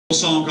A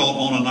song called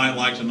On a Night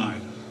Like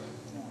Tonight.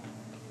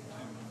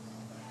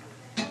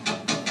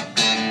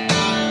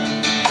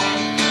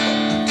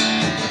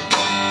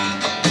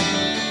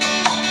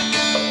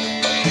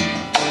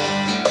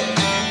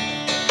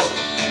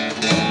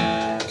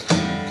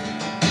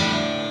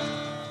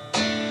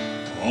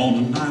 On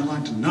a night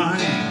like tonight,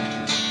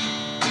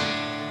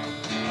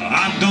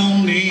 I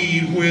don't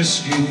need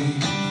whiskey,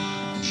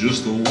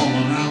 just the woman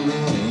I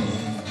love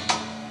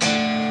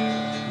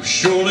who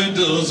surely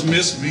does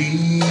miss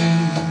me,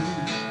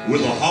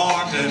 with a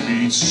heart that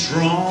beats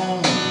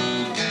strong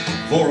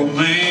for a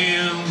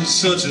man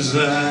such as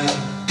that.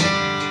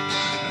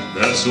 And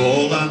that's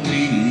all I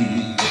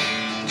need.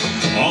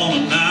 On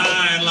a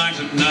night like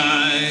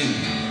tonight,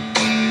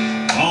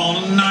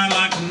 on a night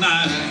like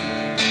tonight.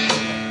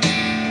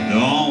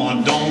 No,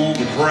 I don't want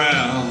the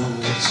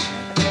crowds,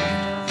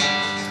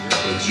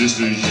 but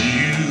just as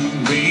you,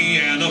 me,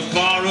 and a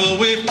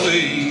faraway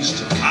place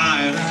to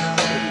hide out.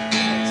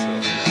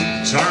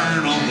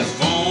 Turn on the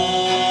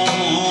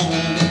phone,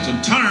 to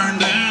turn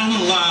down the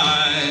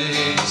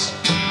lights,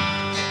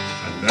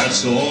 and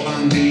that's all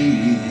I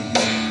need.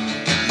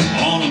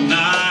 On a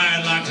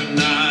night like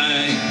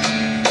tonight,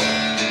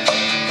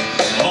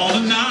 on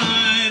a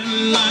night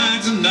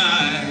like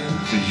tonight,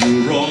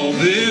 you're all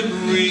there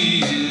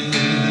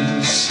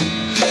is.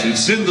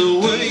 It's in the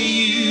way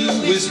you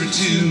whisper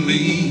to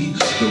me,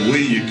 the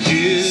way you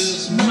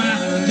kiss my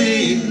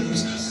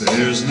lips.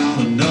 There's not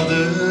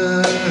another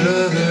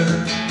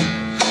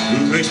who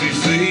makes me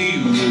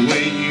feel the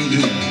way you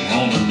do.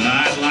 On a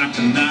night like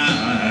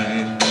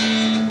tonight,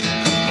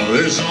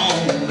 there's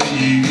only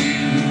you.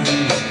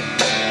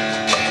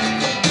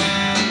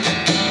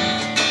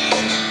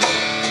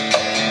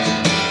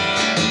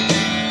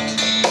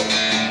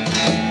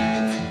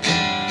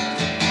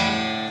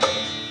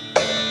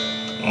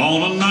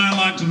 On a night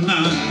like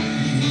tonight,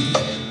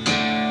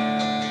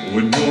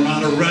 when you're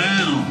not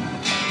around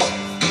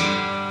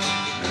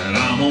and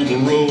I'm on the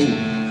road,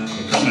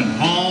 coming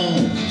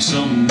home from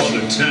some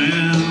other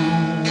town,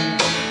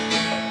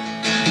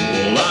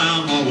 well,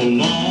 I'm all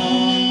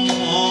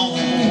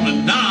alone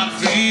and not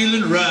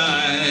feeling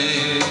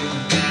right.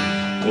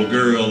 Well,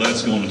 girl,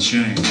 that's gonna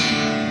change.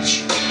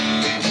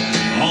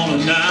 On a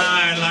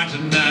night like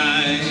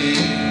tonight,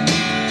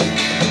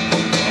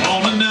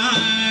 on a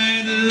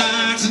night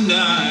like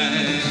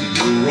tonight,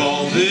 you're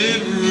all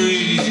there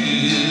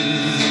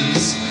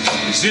is.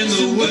 It's in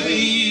the way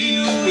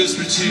you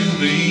whisper to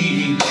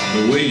me,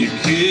 the way you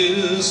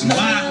kiss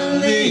my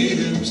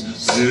lips.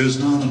 There's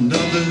not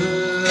another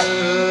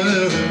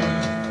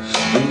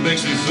who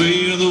makes me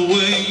feel the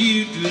way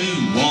you do.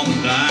 On a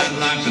night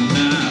like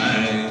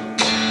tonight,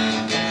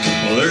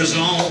 well, there's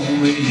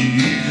only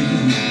you.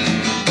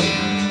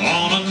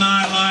 On a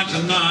night like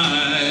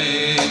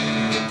tonight,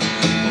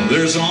 well,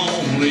 there's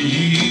only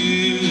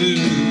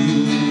you.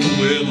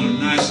 Well, on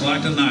nights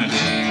like tonight,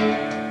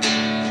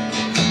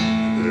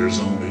 there's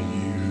only you.